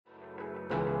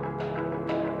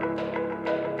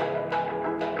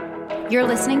You're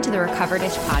listening to the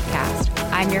Recover-ish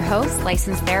podcast. I'm your host,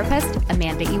 licensed therapist,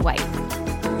 Amanda E. White.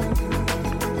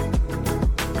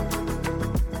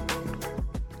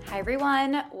 Hi,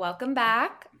 everyone. Welcome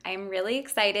back. I'm really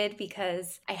excited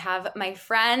because I have my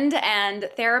friend and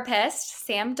therapist,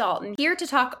 Sam Dalton, here to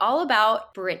talk all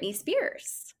about Britney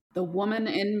Spears. The woman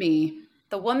in me.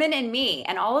 The woman in me,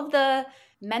 and all of the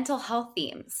mental health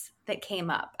themes that came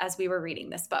up as we were reading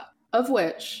this book. Of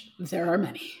which there are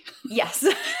many. Yes.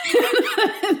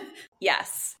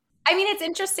 Yes. I mean, it's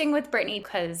interesting with Britney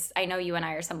because I know you and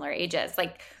I are similar ages.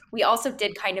 Like, we also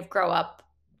did kind of grow up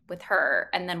with her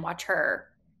and then watch her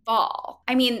fall.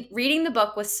 I mean, reading the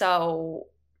book was so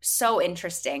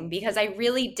interesting because I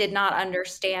really did not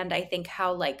understand, I think,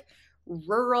 how like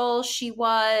rural she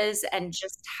was and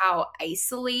just how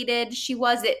isolated she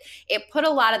was. It put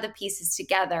a lot of the pieces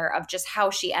together of just how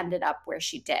she ended up where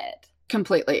she did.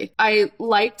 Completely. I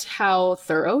liked how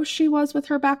thorough she was with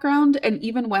her background and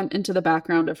even went into the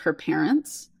background of her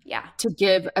parents. Yeah. To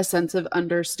give a sense of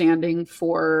understanding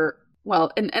for, well,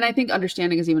 and I think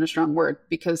understanding is even a strong word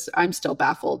because I'm still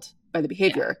baffled by the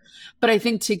behavior. Yeah. But I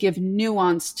think to give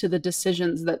nuance to the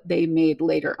decisions that they made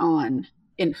later on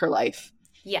in her life.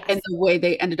 Yes. And the way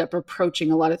they ended up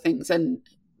approaching a lot of things. And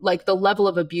like the level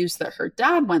of abuse that her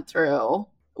dad went through,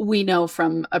 we know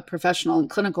from a professional and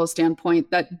clinical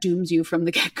standpoint that dooms you from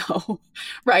the get-go,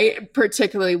 right?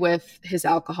 Particularly with his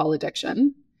alcohol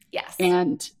addiction. Yes.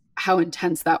 And how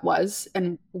intense that was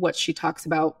and what she talks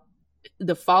about,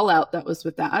 the fallout that was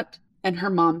with that, and her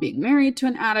mom being married to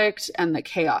an addict and the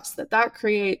chaos that that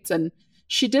creates. And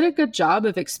she did a good job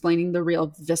of explaining the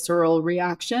real visceral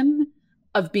reaction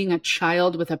of being a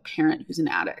child with a parent who's an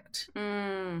addict.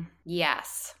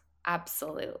 Yes,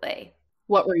 absolutely.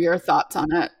 What were your thoughts on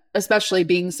it? Especially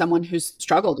being someone who's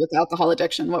struggled with alcohol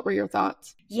addiction. What were your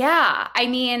thoughts? Yeah, I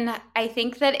mean, I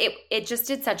think that it just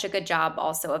did such a good job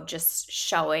also of just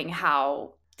showing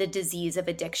how the disease of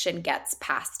addiction gets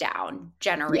passed down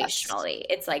generationally. Yes.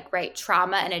 It's like, right,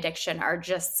 trauma and addiction are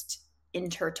just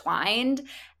intertwined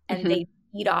and they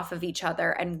feed off of each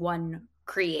other and one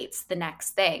creates the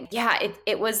next thing. Yeah,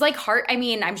 it was like hard. I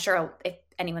mean, I'm sure if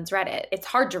anyone's read it, it's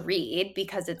hard to read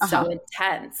because it's so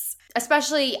intense.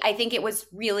 Especially, I think it was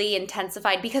really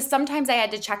intensified because sometimes I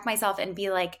had to check myself and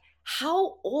be like,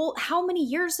 how many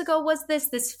years ago was this?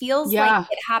 This feels like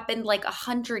it happened like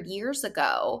 100 years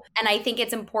ago. And I think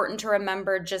it's important to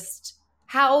remember just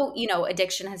how,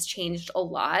 addiction has changed a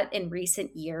lot in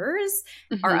recent years,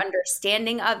 our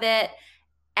understanding of it.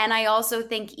 And I also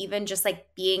think even just like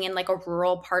being in like a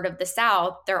rural part of the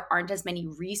South, there aren't as many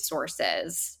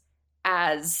resources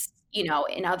as,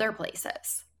 in other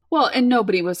places. Well, and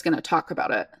nobody was going to talk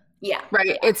about it. Yeah. Right.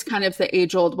 Yeah. It's kind of the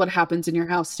age old, what happens in your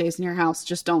house stays in your house.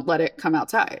 Just don't let it come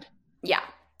outside. Yeah,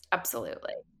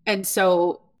 absolutely. And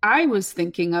so I was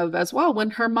thinking of as well, when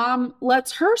her mom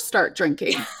lets her start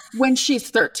drinking when she's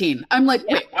 13. I'm like,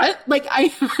 wait, what? Like I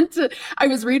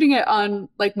was reading it on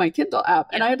like my Kindle app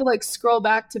and I had to like scroll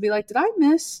back to be like, did I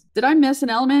miss an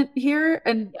element here?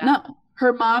 And no,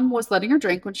 her mom was letting her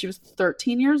drink when she was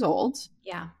 13 years old.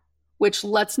 Yeah. Which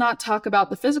let's not talk about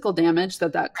the physical damage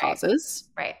that causes.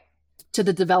 Right. To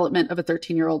the development of a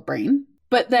 13-year-old brain,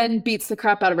 but then beats the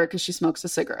crap out of her because she smokes a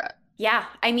cigarette. Yeah.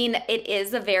 I mean, it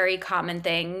is a very common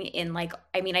thing in I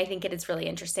think it is really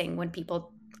interesting when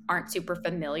people aren't super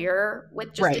familiar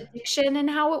with just addiction and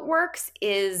how it works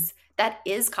that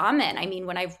is common. I mean,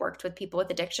 when I've worked with people with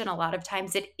addiction, a lot of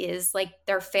times it is like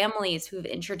their families who've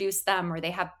introduced them or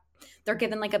they're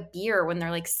given like a beer when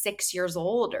they're like 6 years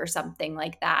old or something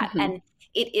like that. And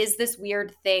it is this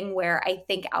weird thing where I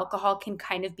think alcohol can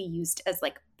kind of be used as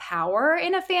like power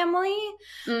in a family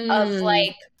of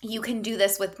like, you can do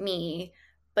this with me,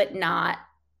 but not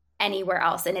anywhere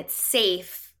else. And it's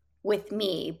safe with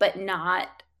me, but not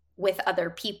with other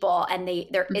people. And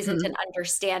there isn't an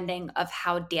understanding of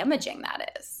how damaging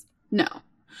that is. No.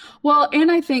 Well, and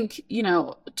I think,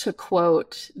 to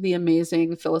quote the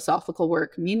amazing philosophical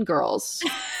work, Mean Girls,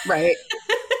 right?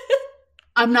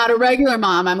 I'm not a regular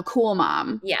mom. I'm a cool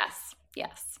mom. Yes.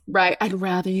 Right. I'd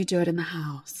rather you do it in the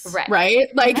house. Right.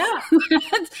 Right. Like,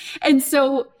 and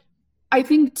so I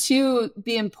think too,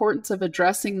 the importance of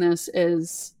addressing this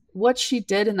is what she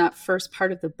did in that first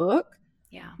part of the book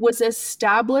was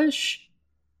establish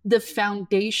the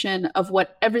foundation of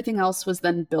what everything else was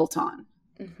then built on.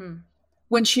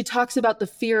 When she talks about the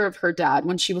fear of her dad,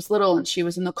 when she was little and she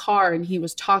was in the car and he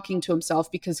was talking to himself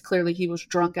because clearly he was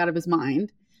drunk out of his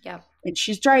mind. Yeah. And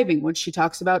she's driving when she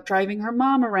talks about driving her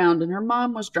mom around and her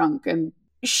mom was drunk. And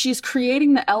she's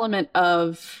creating the element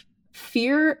of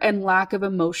fear and lack of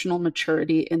emotional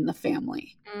maturity in the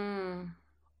family.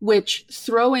 which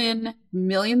throw in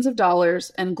millions of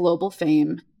dollars and global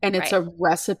fame, and it's a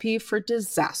recipe for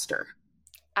disaster.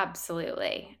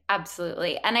 Absolutely.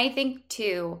 Absolutely. And I think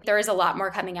too, there is a lot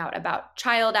more coming out about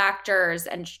child actors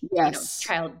and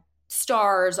child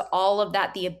stars, all of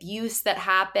that, the abuse that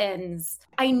happens.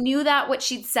 I knew that what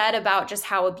she'd said about just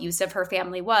how abusive her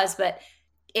family was, but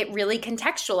it really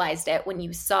contextualized it when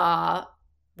you saw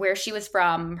where she was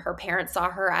from. Her parents saw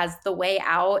her as the way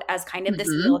out, as kind of this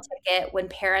meal ticket. When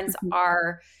parents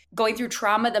are going through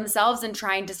trauma themselves and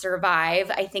trying to survive,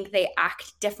 I think they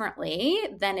act differently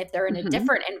than if they're in a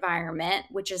different environment,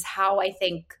 which is how I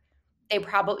think they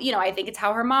probably, I think it's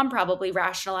how her mom probably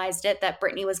rationalized it, that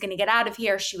Britney was going to get out of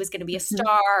here. She was going to be a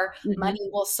star. Money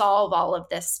will solve all of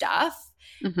this stuff.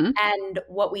 And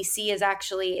what we see is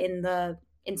actually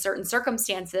in certain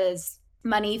circumstances,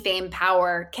 money, fame,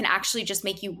 power can actually just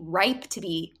make you ripe to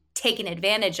be taken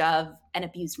advantage of and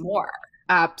abused more.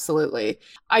 Absolutely.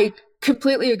 I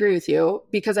completely agree with you,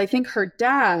 because I think her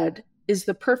dad is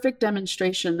the perfect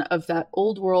demonstration of that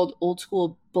old world, old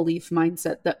school belief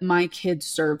mindset that my kids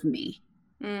serve me.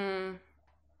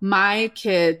 My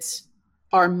kids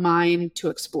are mine to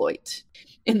exploit.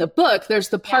 In the book, there's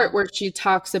the part where she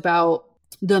talks about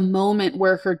the moment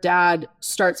where her dad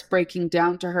starts breaking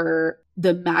down to her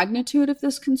the magnitude of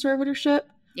this conservatorship,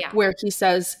 where he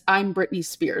says, "I'm Britney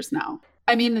Spears now."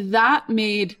 I mean, that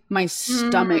made my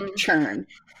stomach churn.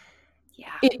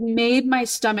 It made my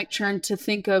stomach churn to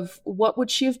think of what would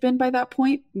she have been by that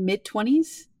point?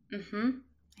 Mid-20s?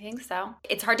 I think so.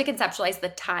 It's hard to conceptualize the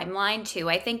timeline too,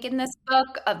 I think, in this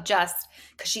book, of just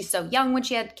because she's so young when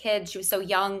she had kids, she was so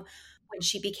young when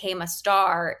she became a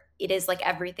star. It is like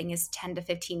everything is 10 to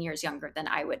 15 years younger than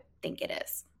I would think it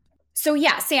is. So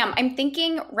yeah, Sam, I'm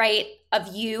thinking,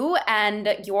 of you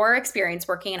and your experience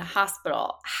working in a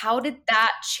hospital. How did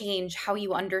that change how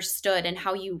you understood and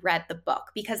how you read the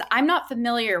book? Because I'm not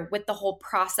familiar with the whole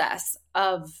process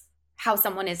of how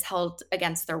someone is held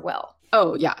against their will.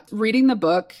 Oh yeah. Reading the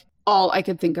book, all I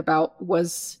could think about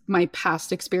was my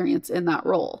past experience in that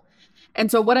role. And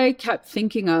so what I kept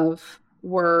thinking of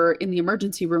were in the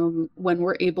emergency room when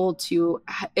we're able to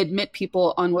admit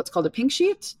people on what's called a pink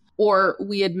sheet, or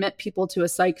we admit people to a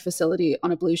psych facility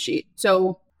on a blue sheet.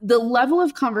 So the level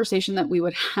of conversation that we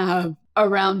would have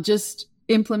around just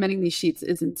implementing these sheets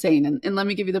is insane. And let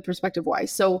me give you the perspective why.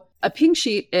 So a pink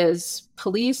sheet is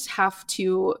police have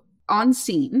to, on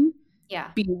scene,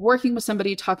 be working with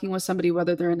somebody, talking with somebody,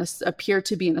 whether they're appear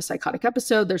to be in a psychotic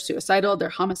episode, they're suicidal, they're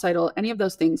homicidal, any of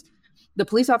those things. The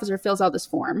police officer fills out this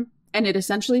form, and it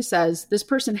essentially says this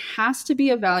person has to be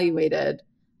evaluated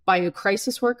by a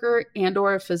crisis worker and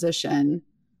or a physician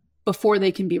before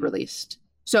they can be released.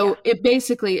 So it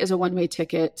basically is a one-way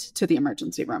ticket to the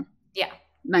emergency room.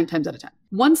 9 times out of 10.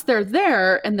 Once they're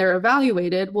there and they're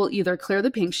evaluated, we'll either clear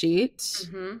the pink sheet,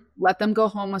 let them go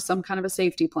home with some kind of a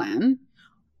safety plan,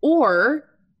 or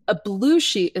a blue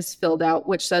sheet is filled out,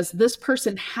 which says this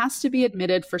person has to be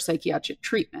admitted for psychiatric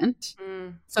treatment.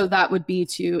 So that would be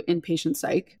to inpatient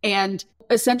psych. And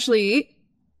essentially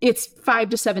it's 5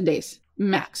 to 7 days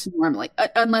max normally,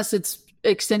 unless it's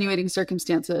extenuating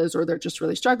circumstances or they're just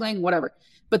really struggling, whatever.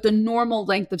 But the normal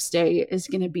length of stay is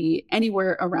going to be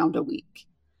anywhere around a week.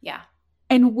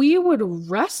 And we would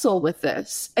wrestle with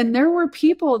this. And there were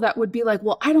people that would be like,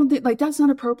 well, I don't think that's not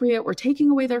appropriate. We're taking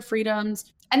away their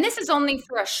freedoms. And this is only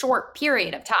for a short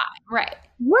period of time. Right.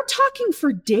 We're talking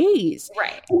for days.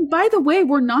 Right. And by the way,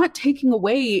 we're not taking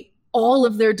away all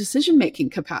of their decision-making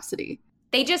capacity.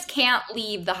 They just can't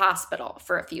leave the hospital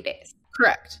for a few days.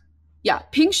 Correct. Yeah.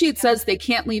 Pink sheet says they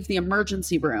can't leave the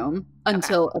emergency room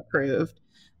until approved.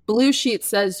 Blue sheet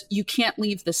says you can't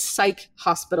leave the psych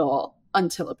hospital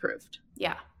until approved.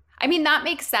 Yeah. I mean, that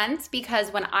makes sense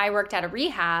because when I worked at a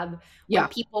rehab, when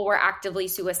people were actively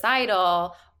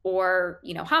suicidal or,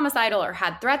 homicidal or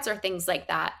had threats or things like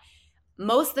that,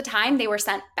 most of the time they were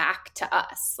sent back to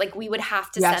us. Like we would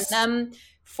have to send them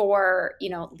for,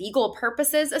 legal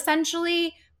purposes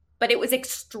essentially, but it was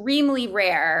extremely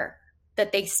rare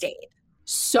that they stayed.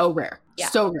 So rare.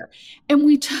 So rare. And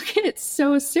we took it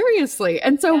so seriously.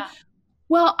 And so,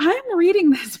 while I'm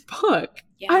reading this book,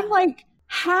 I'm like,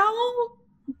 how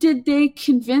did they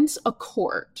convince a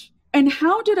court? And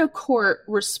how did a court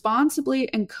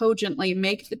responsibly and cogently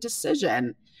make the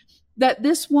decision that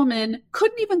this woman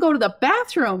couldn't even go to the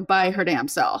bathroom by her damn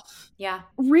self?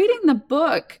 Reading the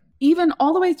book, even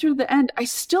all the way through the end, I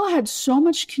still had so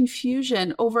much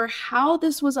confusion over how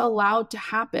this was allowed to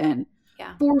happen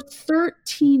for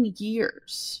 13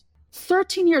 years.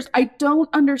 13 years. I don't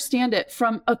understand it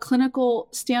from a clinical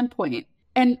standpoint.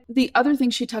 And the other thing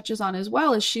she touches on as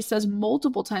well is she says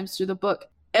multiple times through the book,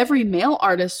 every male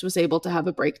artist was able to have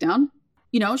a breakdown.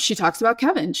 You know, she talks about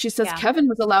Kevin. She says Kevin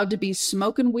was allowed to be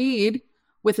smoking weed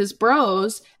with his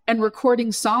bros and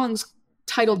recording songs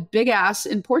titled Big Ass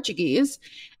in Portuguese.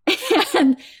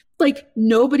 And like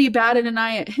nobody batted an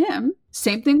eye at him.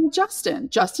 Same thing with Justin.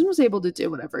 Justin was able to do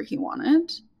whatever he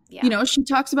wanted. Yeah. You know, she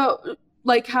talks about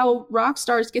like how rock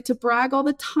stars get to brag all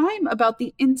the time about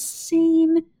the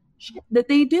insane shit that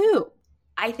they do.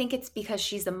 I think it's because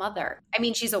she's a mother. I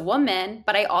mean, she's a woman,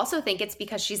 but I also think it's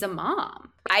because she's a mom.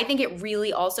 I think it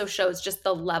really also shows just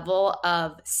the level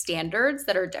of standards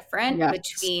that are different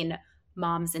between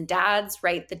moms and dads,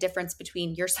 right? The difference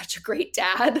between you're such a great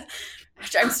dad,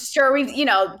 which I'm sure we've, you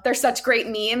know, there's such great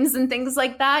memes and things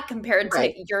like that compared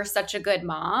to you're such a good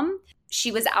mom.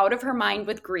 She was out of her mind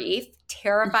with grief,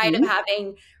 terrified of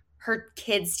having her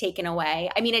kids taken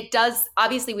away. I mean, it does,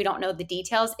 obviously we don't know the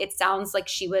details. It sounds like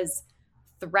she was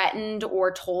threatened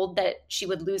or told that she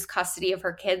would lose custody of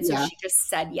her kids. So she just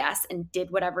said yes and did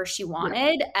whatever she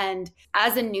wanted. And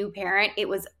as a new parent, it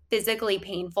was physically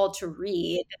painful to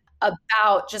read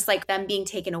about just like them being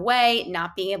taken away,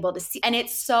 not being able to see. And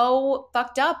it's so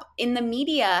fucked up in the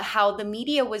media, how the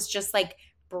media was just like,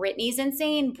 Britney's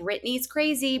insane, Britney's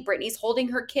crazy, Britney's holding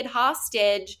her kid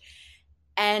hostage.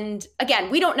 And again,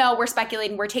 we don't know. We're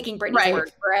speculating. We're taking Britney's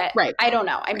word for it. Right. I don't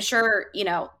know. I'm sure, you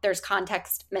know, there's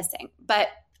context missing. But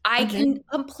I can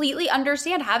completely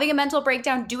understand having a mental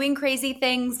breakdown, doing crazy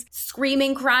things,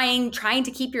 screaming, crying, trying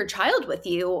to keep your child with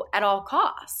you at all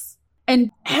costs.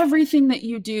 And everything that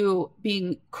you do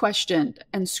being questioned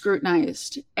and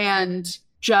scrutinized and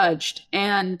judged.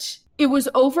 And it was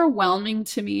overwhelming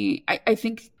to me. I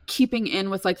think keeping in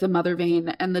with like the mother vein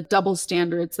and the double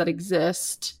standards that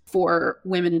exist for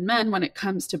women and men when it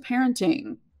comes to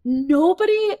parenting.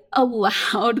 Nobody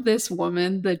allowed this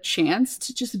woman the chance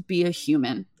to just be a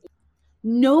human.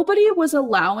 Nobody was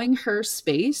allowing her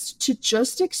space to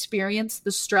just experience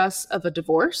the stress of a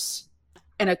divorce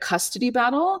and a custody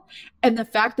battle and the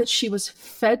fact that she was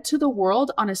fed to the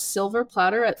world on a silver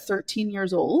platter at 13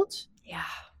 years old. Yeah.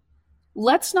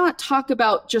 Let's not talk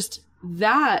about just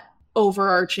that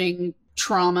overarching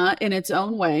trauma in its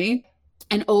own way,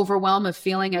 an overwhelm of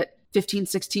feeling at 15,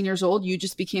 16 years old, you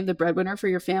just became the breadwinner for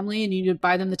your family and you need to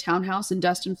buy them the townhouse in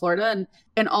Destin, Florida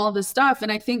and all of this stuff.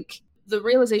 And I think the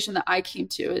realization that I came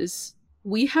to is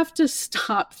we have to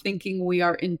stop thinking we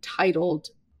are entitled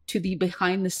to the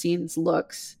behind the scenes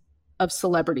looks of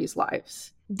celebrities'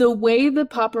 lives. The way the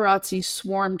paparazzi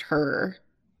swarmed her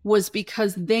was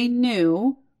because they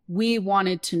knew we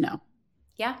wanted to know.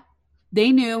 Yeah.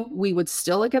 They knew we would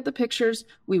still look at the pictures.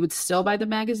 We would still buy the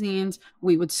magazines.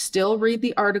 We would still read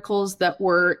the articles that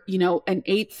were, you know, an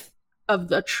eighth of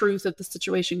the truth of the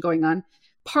situation going on.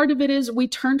 Part of it is we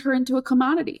turned her into a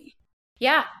commodity.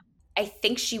 Yeah. I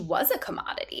think she was a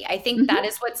commodity. I think that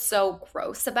is what's so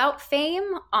gross about fame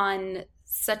on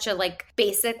such a like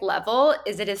basic level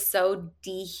is it is so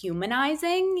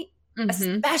dehumanizing.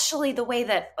 Especially the way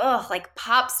that, like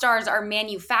pop stars are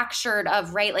manufactured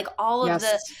of, right? Like all of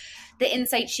the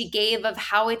insight she gave of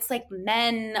how it's like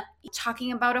men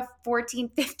talking about a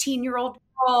 14, 15-year-old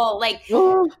girl, like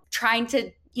trying to,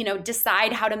 you know,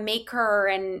 decide how to make her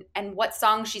and what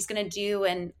song she's going to do.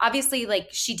 And obviously like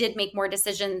she did make more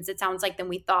decisions, it sounds like, than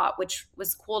we thought, which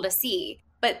was cool to see.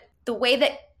 But the way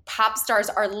that pop stars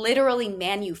are literally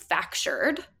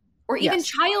manufactured, or even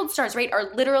child stars, right,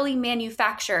 are literally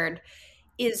manufactured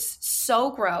is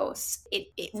so gross.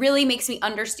 It really makes me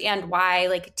understand why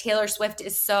like Taylor Swift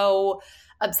is so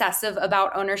obsessive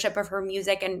about ownership of her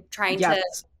music and trying to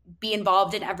be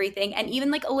involved in everything. And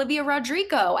even like Olivia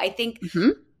Rodrigo, I think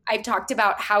I've talked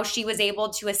about how she was able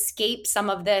to escape some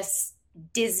of this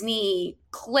Disney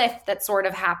cliff that sort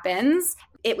of happens.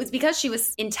 It was because she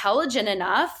was intelligent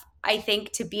enough, I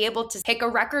think, to be able to pick a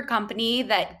record company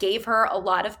that gave her a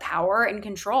lot of power and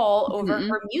control over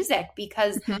her music,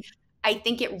 because I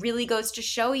think it really goes to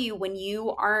show you when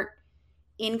you aren't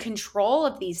in control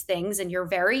of these things and you're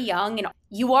very young and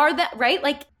you are that, right?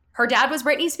 Like her dad was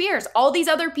Britney Spears. All these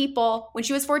other people, when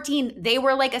she was 14, they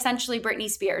were like essentially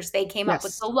Britney Spears. They came up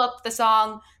with the look, the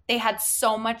song. They had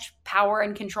so much power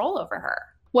and control over her.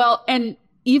 Well, and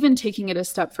even taking it a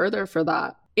step further for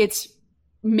that, it's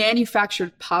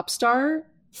manufactured pop star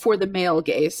for the male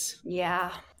gaze.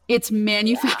 Yeah. It's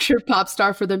manufactured pop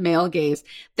star for the male gaze.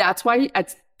 That's why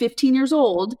at 15 years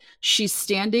old, she's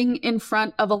standing in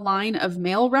front of a line of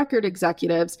male record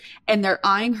executives and they're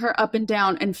eyeing her up and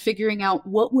down and figuring out,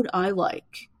 what would I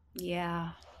like?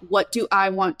 Yeah. What do I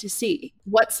want to see?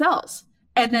 What sells?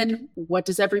 And then what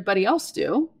does everybody else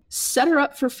do? set her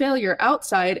up for failure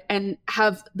outside and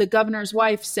have the governor's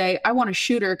wife say, I want to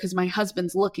shoot her because my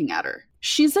husband's looking at her.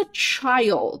 She's a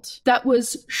child that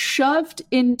was shoved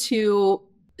into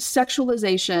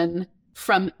sexualization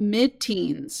from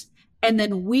mid-teens, and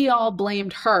then we all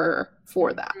blamed her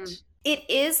for that. It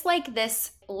is like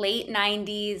this late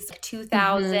 90s,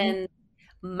 2000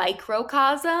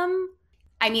 microcosm.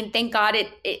 I mean, thank God it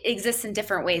exists in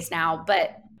different ways now,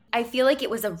 but I feel like it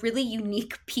was a really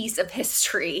unique piece of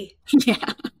history.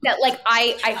 Yeah. That like,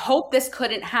 I hope this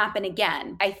couldn't happen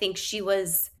again. I think she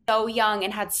was so young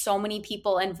and had so many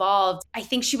people involved. I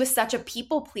think she was such a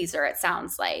people pleaser, it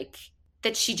sounds like,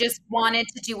 that she just wanted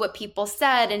to do what people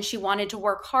said and she wanted to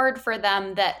work hard for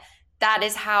them, that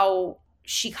is how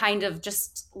she kind of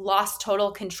just lost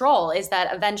total control, is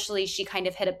that eventually she kind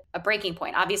of hit a breaking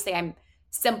point. Obviously, I'm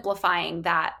simplifying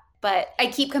that, but I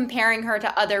keep comparing her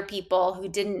to other people who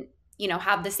didn't,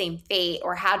 have the same fate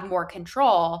or had more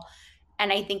control.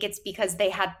 And I think it's because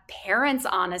they had parents,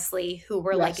 honestly, who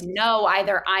were like, no,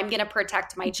 either I'm going to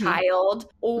protect my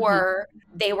child, or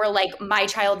they were like, my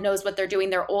child knows what they're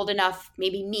doing. They're old enough.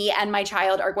 Maybe me and my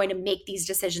child are going to make these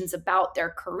decisions about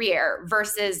their career,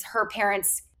 versus her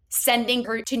parents sending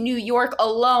her to New York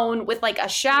alone with like a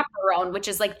chaperone, which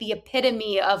is like the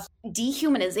epitome of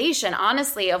dehumanization,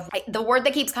 honestly, of the word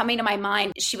that keeps coming to my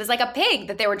mind. She was like a pig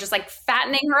that they were just like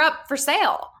fattening her up for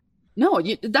sale. No,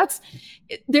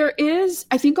 there is,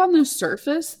 I think on the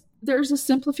surface, there's a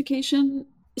simplification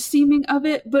seeming of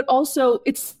it, but also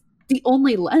it's the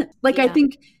only lens. Like, I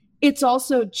think it's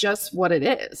also just what it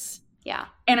is. Yeah.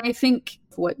 And I think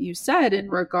what you said in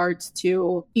regards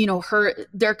to,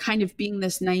 there kind of being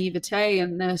this naivete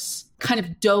and this kind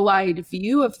of doe-eyed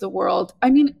view of the world. I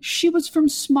mean, she was from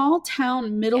small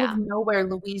town, middle of nowhere,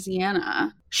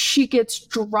 Louisiana. She gets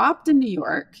dropped in New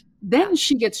York. Then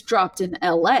she gets dropped in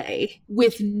LA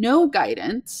with no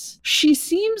guidance. She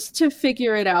seems to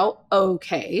figure it out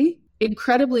okay,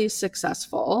 incredibly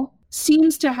successful,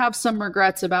 seems to have some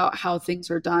regrets about how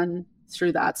things are done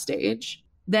through that stage.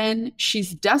 Then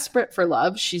she's desperate for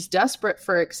love. She's desperate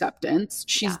for acceptance.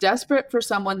 She's desperate for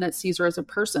someone that sees her as a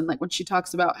person. Like when she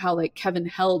talks about how like Kevin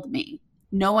held me.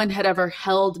 No one had ever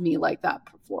held me like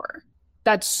that before.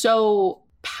 That's so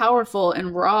powerful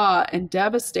and raw and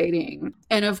devastating.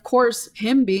 And of course,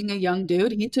 him being a young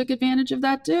dude, he took advantage of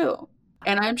that too.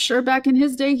 And I'm sure back in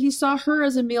his day, he saw her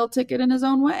as a meal ticket in his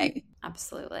own way.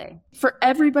 Absolutely. For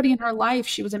everybody in her life,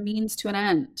 she was a means to an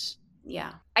end.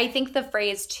 Yeah. I think the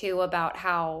phrase too about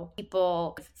how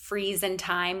people freeze in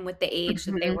time with the age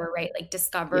that they were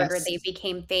discovered or they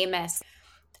became famous.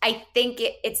 I think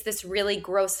it's this really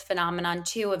gross phenomenon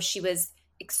too of she was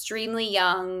extremely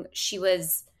young. She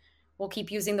was, we'll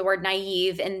keep using the word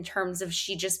naive in terms of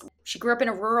she grew up in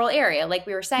a rural area, like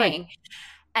we were saying. Right.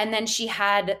 And then she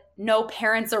had no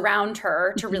parents around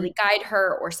her to really guide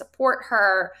her or support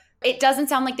her. It doesn't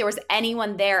sound like there was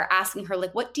anyone there asking her,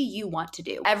 like, what do you want to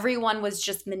do? Everyone was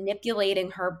just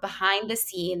manipulating her behind the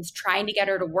scenes, trying to get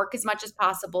her to work as much as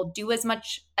possible, do as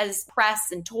much as press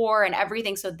and tour and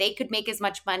everything so they could make as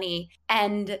much money.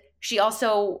 And she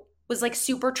also was like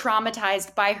super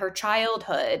traumatized by her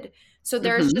childhood. So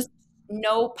there's just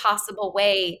no possible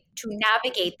way to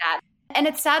navigate that. And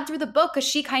it's sad through the book because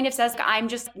she kind of says, I'm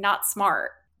just not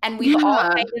smart. And we've all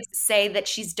kind of say that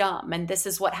she's dumb and this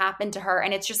is what happened to her.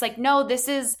 And it's just like, no, this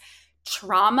is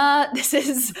trauma. This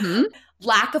is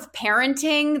lack of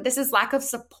parenting. This is lack of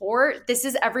support. This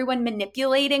is everyone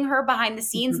manipulating her behind the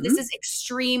scenes. This is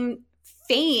extreme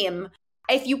fame.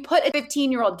 If you put a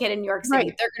 15-year-old kid in New York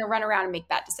City, they're going to run around and make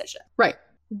that decision. Right.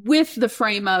 With the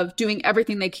frame of doing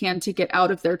everything they can to get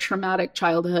out of their traumatic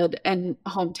childhood and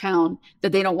hometown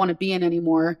that they don't want to be in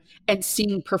anymore and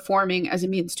seeing performing as a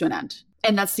means to an end.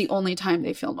 And that's the only time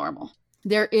they feel normal.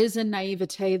 There is a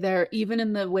naivete there, even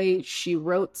in the way she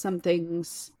wrote some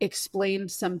things,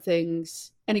 explained some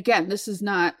things. And again, this is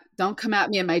not, don't come at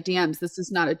me in my DMs. This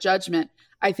is not a judgment.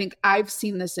 I think I've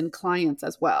seen this in clients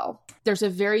as well. There's a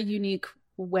very unique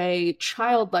way,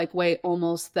 childlike way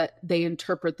almost, that they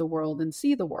interpret the world and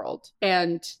see the world.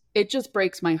 And it just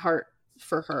breaks my heart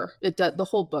for her. It does. The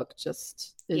whole book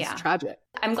just is tragic.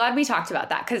 I'm glad we talked about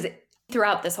that because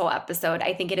throughout this whole episode,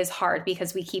 I think it is hard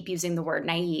because we keep using the word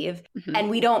naive and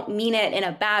we don't mean it in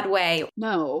a bad way.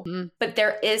 No. But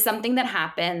there is something that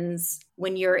happens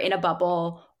when you're in a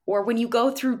bubble or when you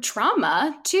go through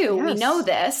trauma too. Yes. We know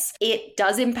this. It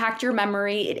does impact your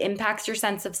memory. It impacts your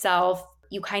sense of self.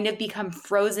 You kind of become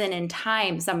frozen in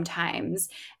time sometimes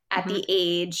at the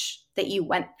age that you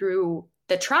went through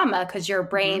the trauma because your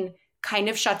brain kind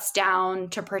of shuts down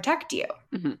to protect you.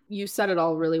 Mm-hmm. You said it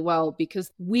all really well,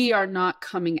 because we are not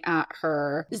coming at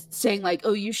her saying like,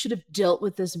 oh, you should have dealt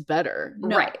with this better.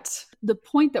 No. Right. The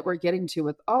point that we're getting to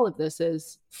with all of this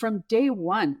is from day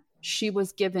one, she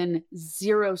was given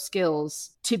zero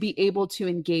skills to be able to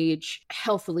engage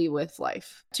healthily with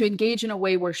life, to engage in a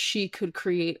way where she could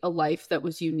create a life that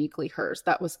was uniquely hers,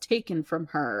 that was taken from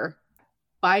her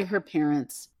by her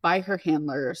parents, by her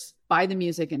handlers, by the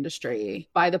music industry,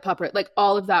 by the puppet. Like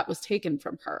all of that was taken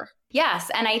from her. Yes.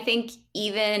 And I think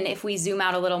even if we zoom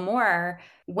out a little more,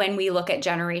 when we look at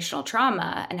generational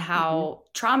trauma and how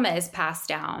trauma is passed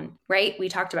down, right? We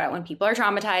talked about when people are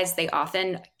traumatized, they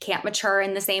often can't mature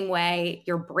in the same way.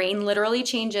 Your brain literally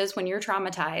changes when you're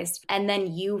traumatized, and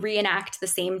then you reenact the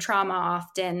same trauma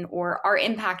often or are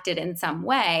impacted in some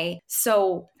way.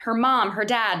 So her mom, her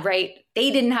dad, right?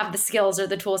 They didn't have the skills or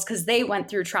the tools because they went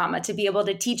through trauma to be able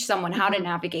to teach someone how to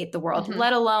navigate the world,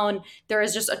 let alone there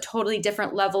is just a totally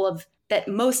different level of that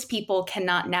most people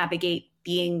cannot navigate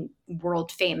being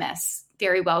world famous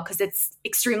very well because it's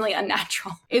extremely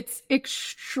unnatural. It's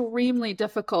extremely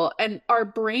difficult. And our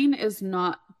brain is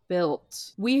not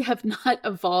built. We have not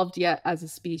evolved yet as a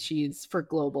species for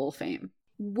global fame.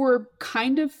 We're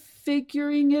kind of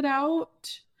figuring it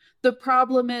out. The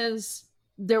problem is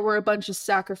there were a bunch of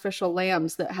sacrificial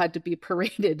lambs that had to be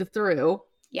paraded through,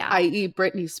 i.e.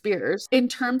 Britney Spears. In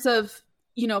terms of,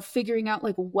 you know, figuring out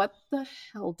like what the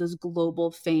hell does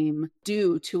global fame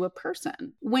do to a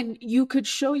person when you could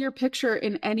show your picture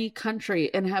in any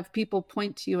country and have people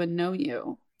point to you and know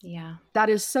you. Yeah. That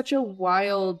is such a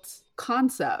wild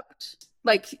concept.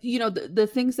 Like, you know, the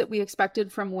things that we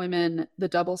expected from women, the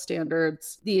double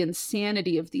standards, the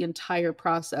insanity of the entire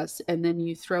process. And then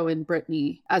you throw in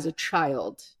Britney as a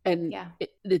child and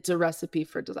it's a recipe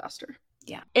for disaster.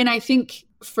 Yeah. And I think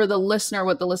for the listener,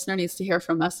 what the listener needs to hear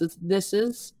from us is this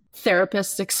is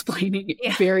therapists explaining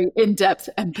very in-depth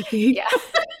empathy. Yeah.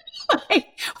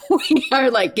 Like, we are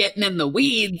like getting in the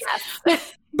weeds.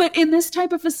 Yes. But in this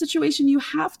type of a situation, you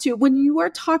have to. When you are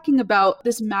talking about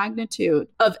this magnitude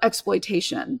of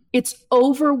exploitation, it's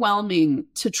overwhelming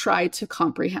to try to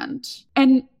comprehend.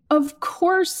 And of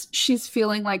course, she's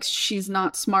feeling like she's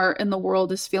not smart and the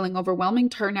world is feeling overwhelming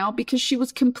to her now because she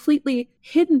was completely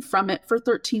hidden from it for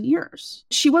 13 years.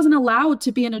 She wasn't allowed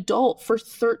to be an adult for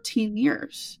 13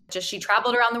 years. Just she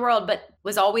traveled around the world, but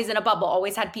was always in a bubble,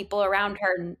 always had people around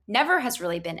her, and never has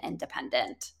really been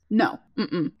independent. No.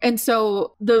 And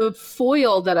so the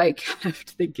foil that I kept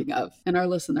thinking of, and our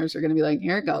listeners are going to be like,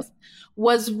 here it goes,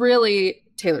 was really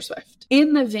Taylor Swift.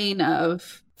 In the vein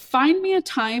of, find me a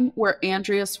time where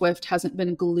Andrea Swift hasn't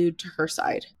been glued to her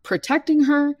side, protecting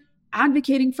her,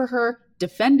 advocating for her,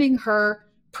 defending her,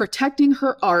 protecting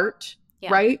her art,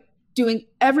 right? Doing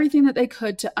everything that they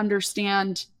could to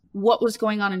understand what was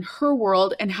going on in her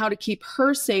world and how to keep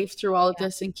her safe through all of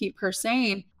this and keep her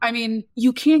sane. I mean,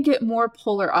 you can't get more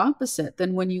polar opposite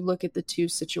than when you look at the two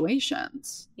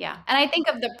situations. Yeah. And I think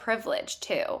of the privilege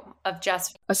too of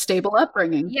just a stable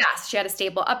upbringing. Yes. She had a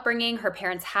stable upbringing. Her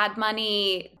parents had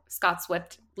money. Scott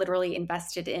Swift literally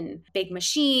invested in big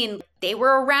machine. They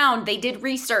were around. They did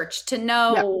research to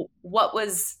know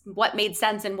what made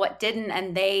sense and what didn't.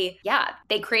 And they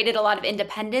created a lot of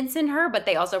independence in her, but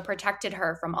they also protected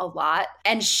her from a lot.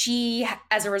 And she,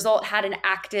 as a result, had an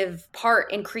active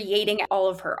part in creating all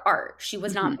of her art. She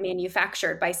was not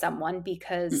manufactured by someone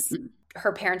because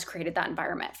her parents created that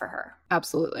environment for her.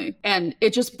 Absolutely. And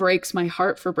it just breaks my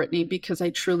heart for Britney because I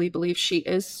truly believe she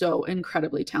is so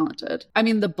incredibly talented. I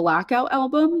mean, the Blackout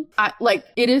album,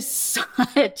 it is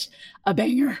such a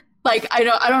banger. Like, I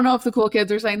don't know if the cool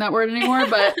kids are saying that word anymore,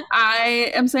 but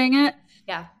I am saying it.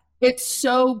 Yeah. It's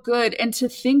so good. And to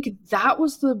think that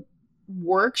was the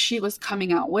work she was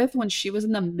coming out with when she was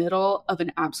in the middle of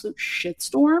an absolute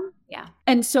shitstorm. Yeah.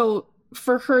 And so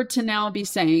for her to now be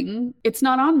saying, it's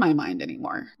not on my mind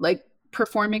anymore. Like,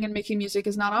 performing and making music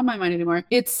is not on my mind anymore.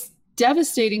 It's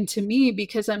devastating to me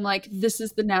because I'm like, this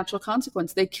is the natural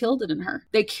consequence. They killed it in her.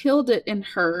 They killed it in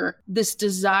her, this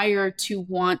desire to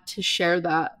want to share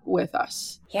that with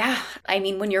us. Yeah. I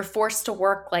mean, when you're forced to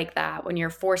work like that, when you're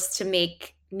forced to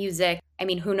make music, I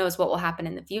mean, who knows what will happen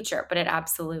in the future, but it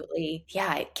absolutely,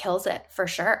 it kills it for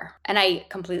sure. And I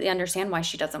completely understand why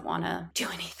she doesn't want to do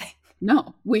anything.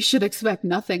 No, we should expect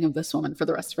nothing of this woman for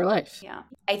the rest of her life. Yeah.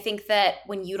 I think that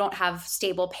when you don't have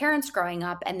stable parents growing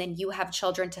up and then you have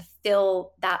children to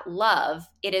fill that love,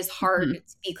 it is hard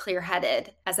to be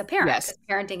clear-headed as a parent because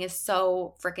parenting is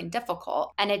so freaking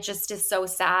difficult. And it just is so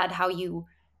sad how you,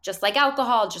 just like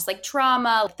alcohol, just like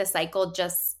trauma, the cycle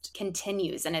just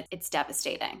continues and it's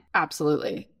devastating.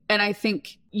 Absolutely. And I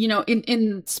think, you know,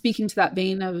 in speaking to that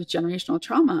vein of generational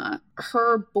trauma,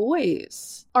 her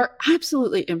boys are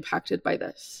absolutely impacted by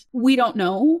this. We don't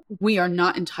know. We are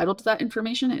not entitled to that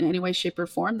information in any way, shape, or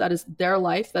form. That is their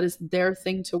life. That is their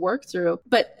thing to work through.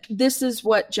 But this is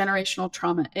what generational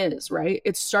trauma is, right?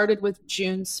 It started with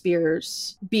June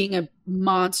Spears being a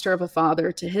monster of a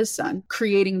father to his son,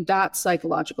 creating that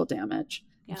psychological damage.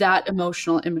 That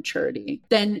emotional immaturity,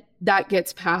 then that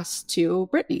gets passed to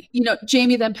Britney. You know,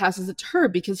 Jamie then passes it to her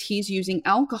because he's using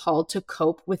alcohol to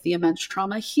cope with the immense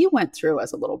trauma he went through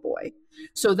as a little boy.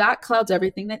 So that clouds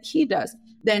everything that he does.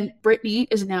 Then Britney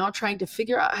is now trying to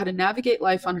figure out how to navigate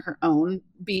life on her own,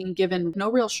 being given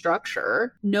no real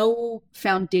structure, no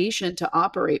foundation to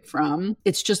operate from.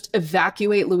 It's just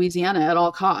evacuate Louisiana at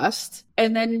all costs.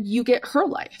 And then you get her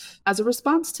life as a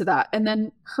response to that. And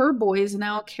then her boys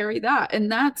now carry that.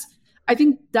 And I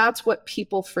think that's what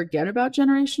people forget about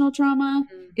generational trauma,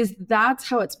 is that's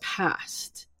how it's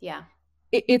passed. Yeah.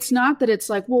 It's not that it's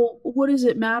like, well, what does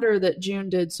it matter that June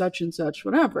did such and such,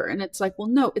 whatever? And it's like, well,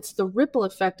 no, it's the ripple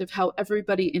effect of how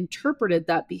everybody interpreted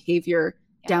that behavior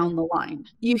down the line.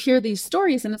 You hear these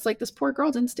stories and it's like, this poor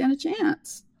girl didn't stand a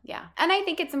chance. Yeah. And I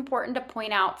think it's important to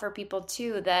point out for people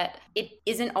too that it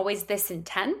isn't always this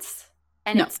intense,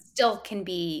 and it still can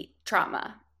be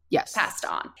trauma passed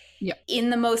on. Yeah. In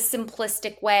the most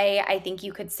simplistic way, I think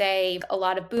you could say a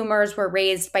lot of boomers were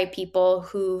raised by people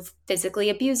who physically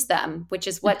abused them, which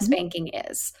is what spanking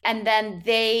is. And then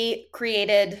they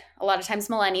created a lot of times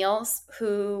millennials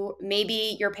who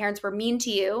maybe your parents were mean to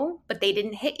you, but they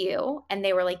didn't hit you. And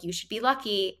they were like, you should be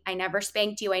lucky. I never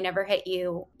spanked you. I never hit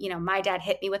you. You know, my dad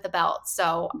hit me with a belt.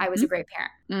 So I was a great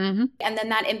parent. And then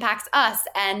that impacts us.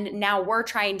 And now we're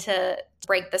trying to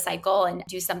break the cycle and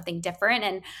do something different.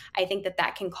 And I think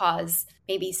that can cause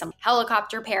maybe some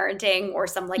helicopter parenting or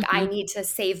some like, I need to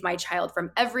save my child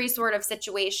from every sort of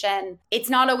situation. It's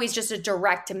not always just a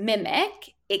direct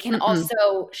mimic. It can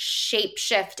also shape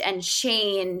shift and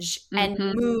change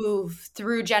and move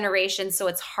through generations. So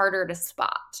it's harder to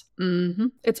spot.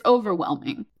 It's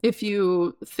overwhelming. If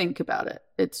you think about it,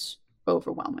 it's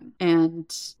overwhelming.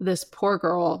 And this poor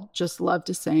girl just loved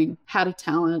to sing, had a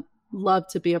talent, loved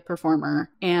to be a performer,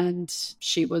 and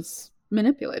she was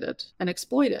manipulated and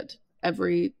exploited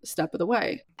every step of the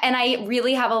way. And I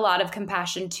really have a lot of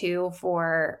compassion too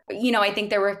for, you know, I think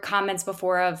there were comments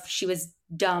before of she was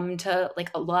dumb to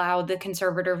like allow the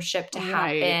conservatorship to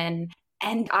happen.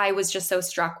 And I was just so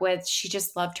struck with, she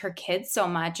just loved her kids so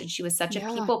much. And she was such a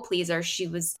people pleaser. She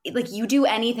was like, you do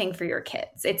anything for your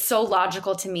kids. It's so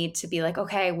logical to me to be like,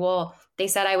 okay, well, they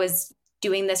said I was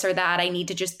doing this or that. I need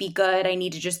to just be good. I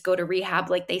need to just go to rehab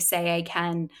like they say I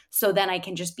can. So then I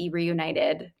can just be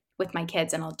reunited with my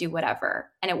kids and I'll do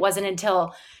whatever. And it wasn't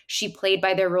until she played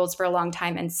by their rules for a long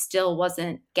time and still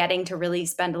wasn't getting to really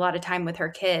spend a lot of time with her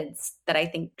kids that I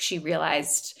think she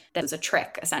realized that it was a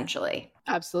trick, essentially.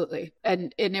 Absolutely.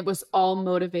 And it was all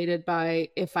motivated by,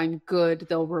 if I'm good,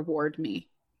 they'll reward me.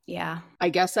 Yeah. I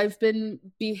guess I've been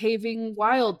behaving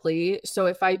wildly. So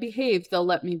if I behave, they'll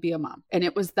let me be a mom. And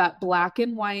it was that black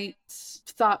and white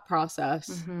thought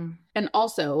process. And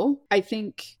also, I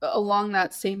think along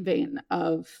that same vein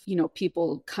of, you know,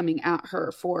 people coming at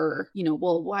her for, you know,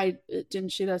 well, why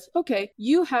didn't she do this? Okay,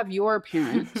 you have your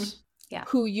parent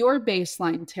who you're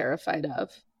baseline terrified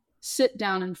of sit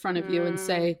down in front of you and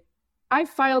say, I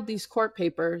filed these court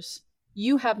papers.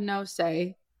 You have no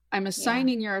say. I'm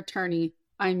assigning your attorney.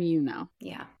 I'm you now.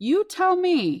 Yeah. You tell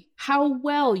me how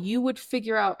well you would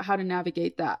figure out how to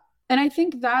navigate that. And I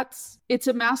think it's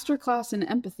a masterclass in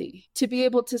empathy to be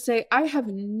able to say, I have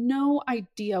no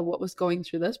idea what was going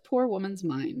through this poor woman's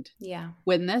mind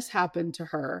when this happened to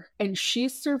her. And she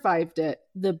survived it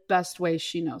the best way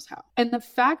she knows how. And the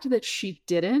fact that she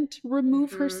didn't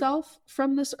remove herself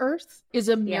from this earth is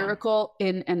a miracle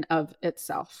in and of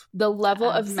itself. The level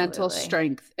of mental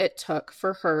strength it took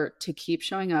for her to keep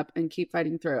showing up and keep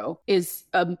fighting through is,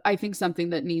 I think, something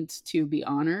that needs to be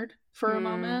honored for a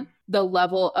moment. The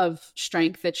level of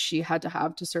strength that she had to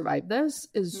have to survive this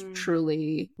is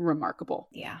truly remarkable.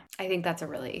 Yeah. I think that's a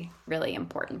really, really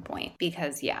important point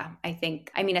because I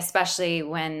mean, especially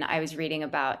when I was reading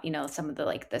about, you know, some of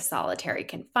the solitary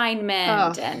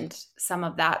confinement and some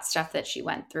of that stuff that she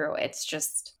went through.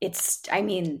 I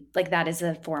mean, that is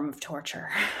a form of torture,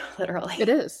 literally. It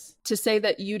is. To say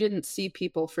that you didn't see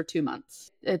people for 2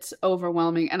 months. It's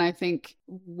overwhelming. And I think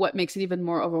what makes it even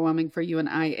more overwhelming for you and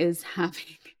I is having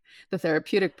the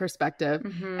therapeutic perspective.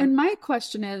 And my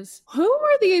question is, who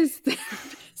were these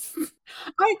therapists?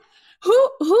 Who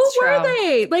were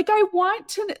they? I want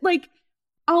to,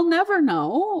 I'll never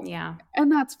know. Yeah. And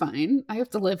that's fine. I have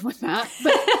to live with that.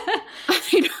 But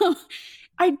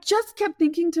I just kept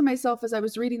thinking to myself as I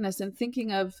was reading this and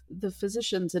thinking of the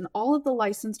physicians and all of the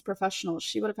licensed professionals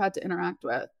she would have had to interact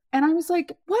with. And I was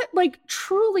like, what? Like,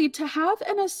 truly, to have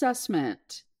an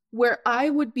assessment where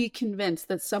I would be convinced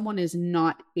that someone is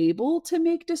not able to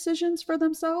make decisions for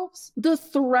themselves, the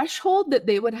threshold that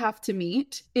they would have to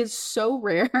meet is so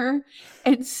rare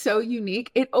and so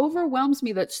unique. It overwhelms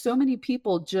me that so many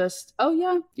people just, oh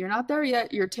yeah, you're not there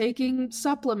yet. You're taking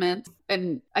supplements.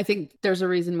 And I think there's a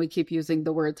reason we keep using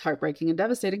the words heartbreaking and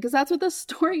devastating, because that's what the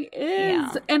story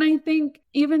is. Yeah. And I think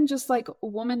even just like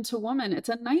woman to woman, it's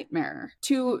a nightmare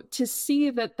to see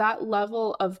that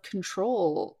level of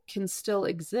control can still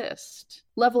exist.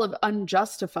 Level of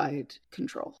unjustified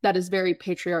control that is very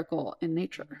patriarchal in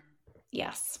nature.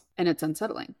 Yes. And it's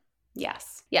unsettling.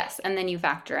 Yes. Yes. And then you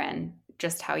factor in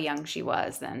just how young she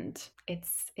was, and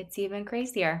it's even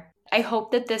crazier. I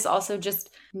hope that this also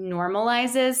just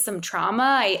normalizes some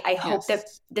trauma. I hope that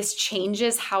this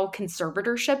changes how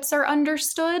conservatorships are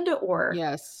understood, or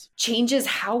changes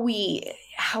how we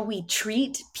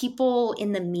treat people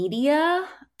in the media,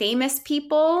 famous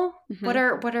people.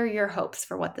 Mm-hmm. What are your hopes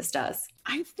for what this does?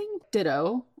 I think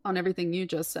ditto on everything you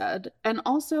just said. And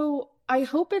also, I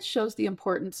hope it shows the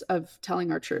importance of telling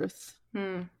our truth.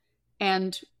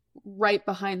 And right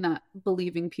behind that,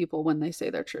 believing people when they say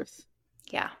their truth.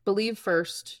 Yeah. Believe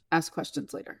first, ask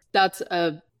questions later. That's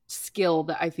a skill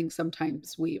that I think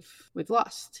sometimes we've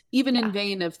lost. Even in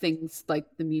vain of things like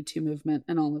the Me Too movement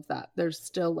and all of that. There's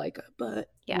still like, but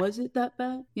was it that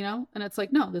bad? You know? And it's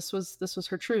like, no, this was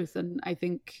her truth. And I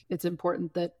think it's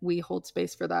important that we hold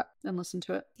space for that and listen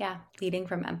to it. Yeah. Leading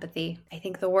from empathy. I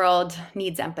think the world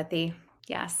needs empathy.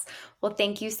 Yes. Well,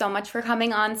 thank you so much for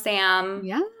coming on, Sam.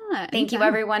 Yeah. Thank you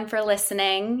everyone for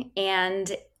listening.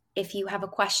 And if you have a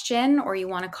question or you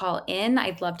want to call in,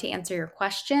 I'd love to answer your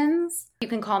questions. You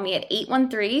can call me at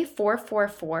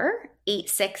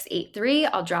 813-444-8683.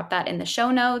 I'll drop that in the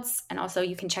show notes. And also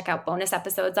you can check out bonus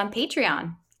episodes on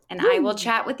Patreon. And I will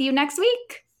chat with you next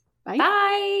week. Bye.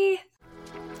 Bye.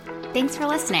 Thanks for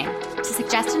listening. To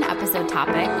suggest an episode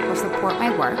topic or support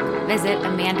my work, visit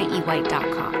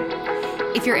amandaewhite.com.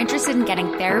 If you're interested in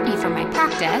getting therapy for my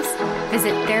practice,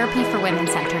 visit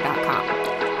therapyforwomencenter.com.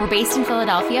 We're based in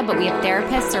Philadelphia, but we have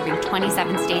therapists serving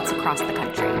 27 states across the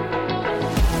country.